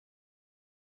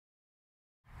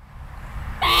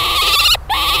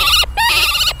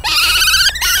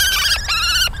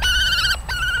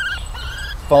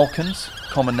falcons,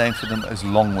 common name for them is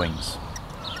long wings.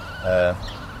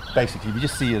 Basically, if you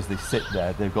just see as they sit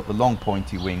there, they've got the long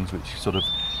pointy wings, which sort of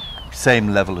same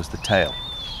level as the tail.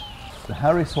 The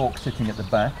Harris hawk sitting at the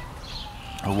back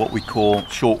are what we call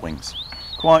short wings.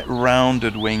 Quite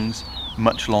rounded wings,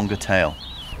 much longer tail.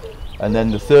 And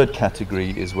then the third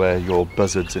category is where your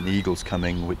buzzards and eagles come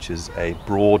in, which is a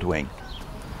broad wing.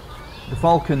 The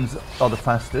falcons are the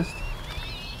fastest.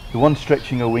 The one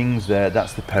stretching her wings there,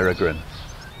 that's the peregrine.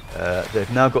 They've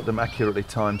now got them accurately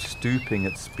timed, stooping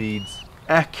at speeds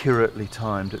accurately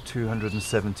timed at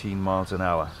 217 miles an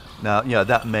hour. Now, yeah,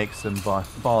 that makes them by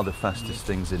far the fastest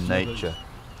things in nature.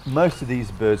 Most of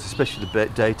these birds, especially the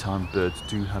daytime birds,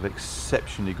 do have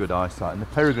exceptionally good eyesight, and the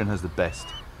peregrine has the best.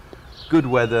 Good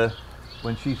weather,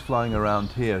 when she's flying around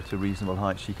here at a reasonable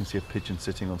height, she can see a pigeon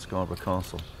sitting on Scarborough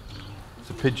Castle. It's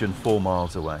a pigeon 4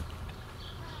 miles away.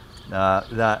 Now,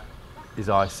 that is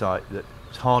eyesight that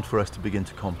it's hard for us to begin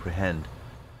to comprehend.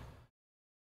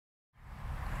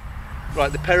 Right,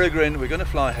 the peregrine, we're going to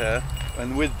fly her,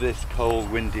 and with this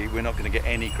cold, windy, we're not going to get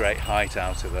any great height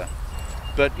out of her.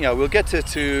 But, you know, we'll get her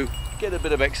to get a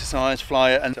bit of exercise,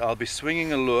 fly her, and I'll be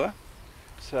swinging a lure.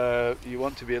 So you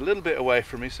want to be a little bit away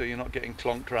from me so you're not getting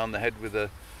clonked around the head with a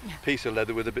piece of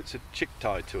leather with a bit of chick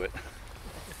tied to it.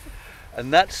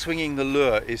 And that swinging the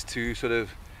lure is to sort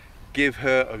of give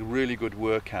her a really good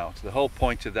workout. The whole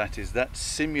point of that is that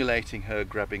simulating her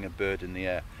grabbing a bird in the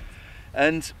air.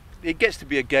 And it gets to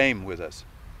be a game with us.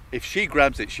 If she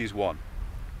grabs it, she's won.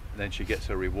 Then she gets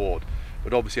her reward.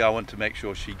 But obviously I want to make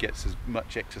sure she gets as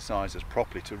much exercise as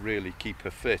properly to really keep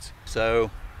her fit. So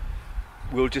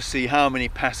we'll just see how many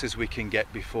passes we can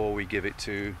get before we give it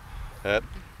to her.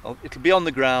 It'll be on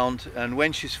the ground, and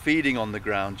when she's feeding on the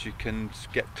ground you can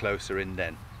get closer in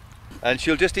then. And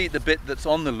she'll just eat the bit that's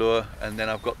on the lure, and then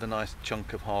I've got the nice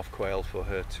chunk of half quail for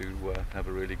her to have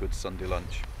a really good Sunday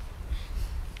lunch.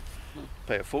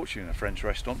 Pay a fortune in a French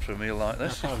restaurant for a meal like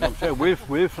this. I'm sure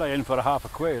we'll fly in for a half a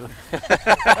quail. I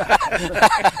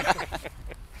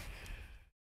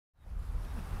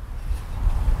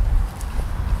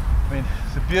mean,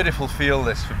 it's a beautiful field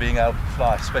this for being able to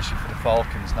fly, especially for the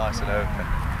falcons, nice and open.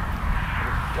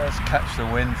 It does catch the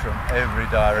wind from every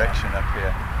direction up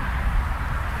here.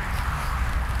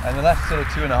 And the last sort of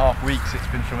 2.5 weeks it's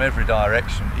been from every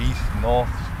direction, east, north,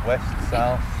 west,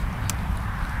 south.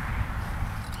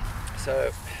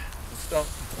 So we'll start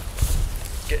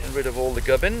getting rid of all the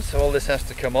gubbins, so all this has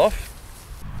to come off.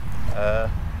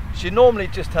 She normally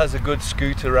just has a good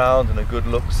scoot around and a good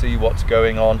look, see what's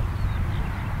going on.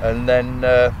 And then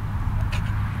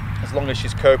as long as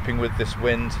she's coping with this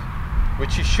wind,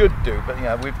 which she should do, but you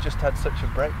know, we've just had such a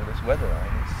break with this weather. I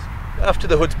mean, after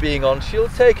the hood's being on, she'll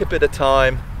take a bit of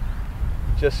time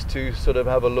just to sort of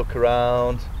have a look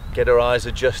around, get her eyes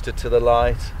adjusted to the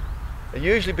light. And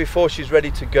usually before she's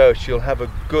ready to go, she'll have a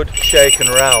good shake and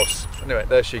rouse. Anyway,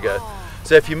 there she goes.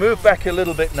 So if you move back a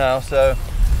little bit now, so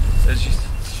as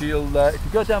she'll, if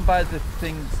you go down by the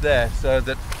things there, so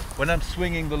that when I'm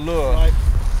swinging the lure, right,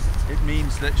 it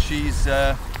means that she's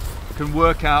can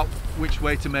work out which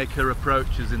way to make her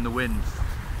approaches in the wind.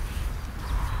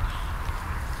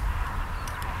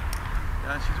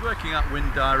 And she's working out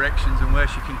wind directions and where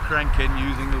she can crank in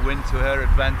using the wind to her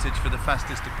advantage for the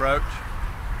fastest approach.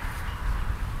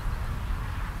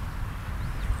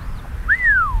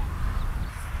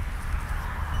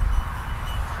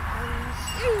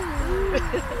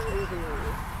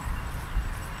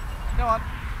 Go on.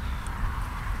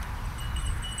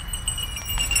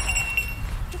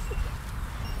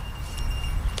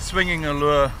 Swinging a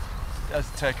lure does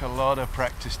take a lot of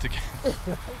practice to get.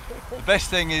 The best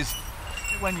thing is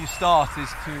when you start is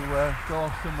to go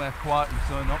off somewhere quietly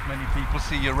so not many people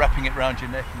see you wrapping it around your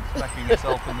neck and smacking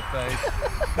yourself in the face.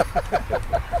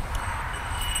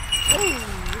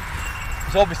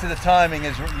 So obviously the timing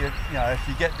is, you know, if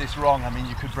you get this wrong, I mean,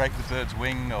 you could break the bird's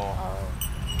wing or...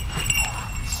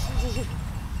 It's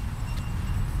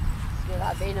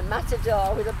like being a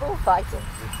matador with a bullfighter.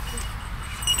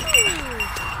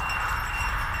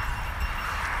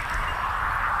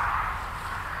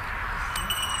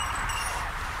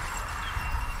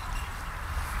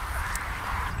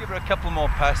 Give her a couple more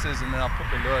passes and then I'll put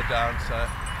the lure down. So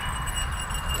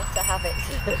Just to have it.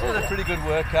 It's been a pretty good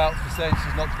workout for saying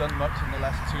she's not done much in the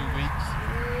last 2 weeks.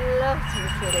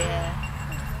 Lovely, yeah.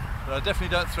 But I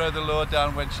definitely don't throw the lure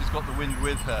down when she's got the wind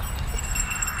with her.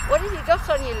 What have you got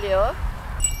on your lure?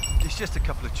 It's just a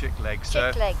couple of chick legs.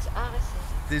 Chick legs, I see.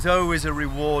 There's always a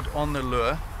reward on the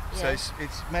lure, so Yeah.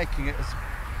 it's making it as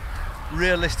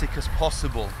realistic as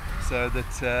possible, so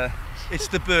that it's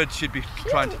the bird she'd be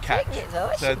trying to catch.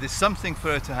 So there's something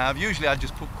for her to have. Usually I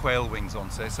just put quail wings on,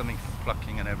 so something for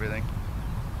plucking and everything.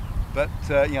 But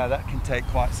you know, that can take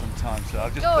quite some time, so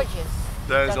I'll just put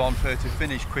those on for her to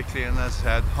finish quickly, and as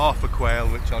I had half a quail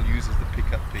which I'll use as the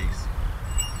pickup piece.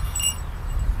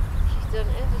 She's done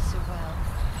ever so well.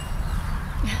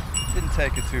 Didn't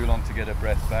take her too long to get her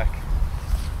breath back.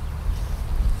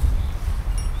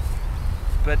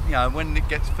 But you know, when it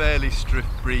gets fairly stiff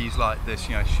breeze like this,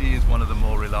 you know, she is one of the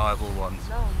more reliable ones.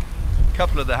 No. A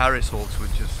couple of the Harris hawks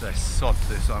would just say, sod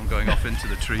this, I'm going off into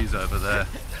the trees over there.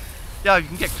 Yeah, you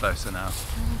can get closer now.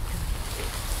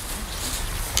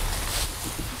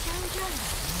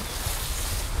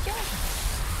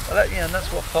 Well, that, yeah, and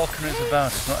that's what falconry is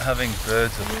about. It's not having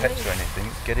birds or pets or anything.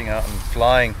 It's getting out and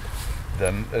flying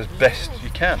them as best you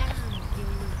can.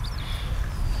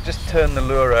 Just turn the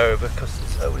lure over, because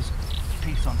there's always a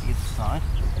piece on either side.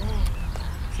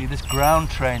 See, this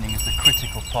ground training is the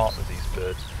critical part with these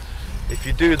birds. If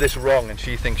you do this wrong and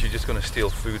she thinks you're just going to steal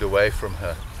food away from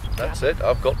her, that's it,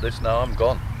 I've got this now, I'm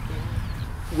gone.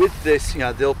 With this, you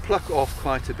know, they'll pluck off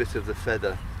quite a bit of the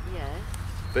feather. Yes.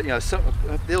 But you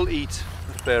know, they'll eat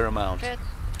a fair amount. Feather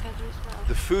as well.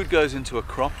 The food goes into a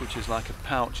crop, which is like a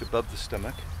pouch above the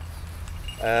stomach.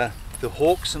 The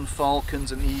hawks and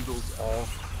falcons and eagles are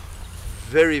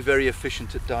very, very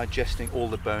efficient at digesting all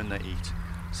the bone they eat.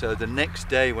 So the next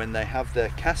day when they have their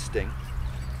casting,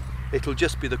 it'll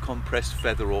just be the compressed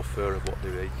feather or fur of what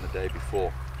they've eaten the day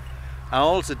before.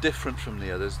 Owls are different from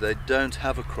the others. They don't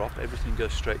have a crop, everything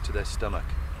goes straight to their stomach.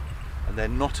 And they're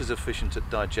not as efficient at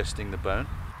digesting the bone.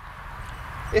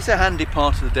 It's a handy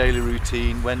part of the daily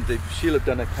routine. When she'll have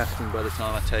done her casting by the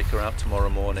time I take her out tomorrow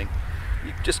morning.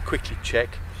 You just quickly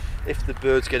check. If the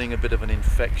bird's getting a bit of an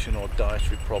infection or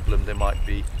dietary problem, there might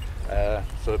be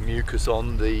sort of mucus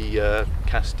on the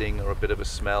casting or a bit of a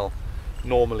smell.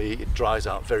 Normally it dries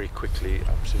out very quickly,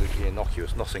 absolutely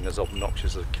innocuous, nothing as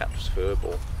obnoxious as a cat's fur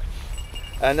ball.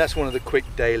 And that's one of the quick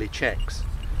daily checks.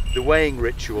 The weighing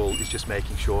ritual is just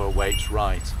making sure a weight's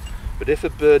right. But if a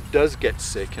bird does get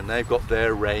sick and they've got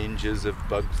their ranges of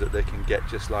bugs that they can get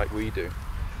just like we do,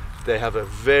 they have a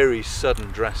very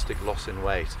sudden drastic loss in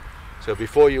weight. So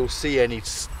before you'll see any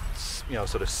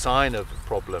sort of sign of a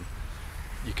problem,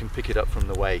 you can pick it up from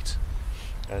the weight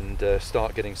and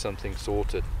start getting something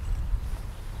sorted.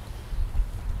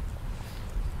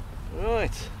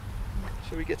 Right,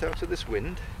 shall we get out of this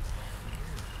wind?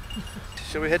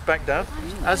 Shall we head back down?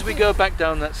 As we go back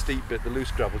down that steep bit, the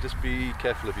loose gravel, just be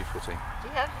careful of your footing. Do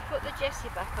you have to put the Jessie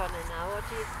back on her now, or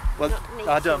do you Well, not need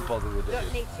I don't to? bother with it. You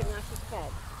don't need to now she's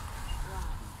fed.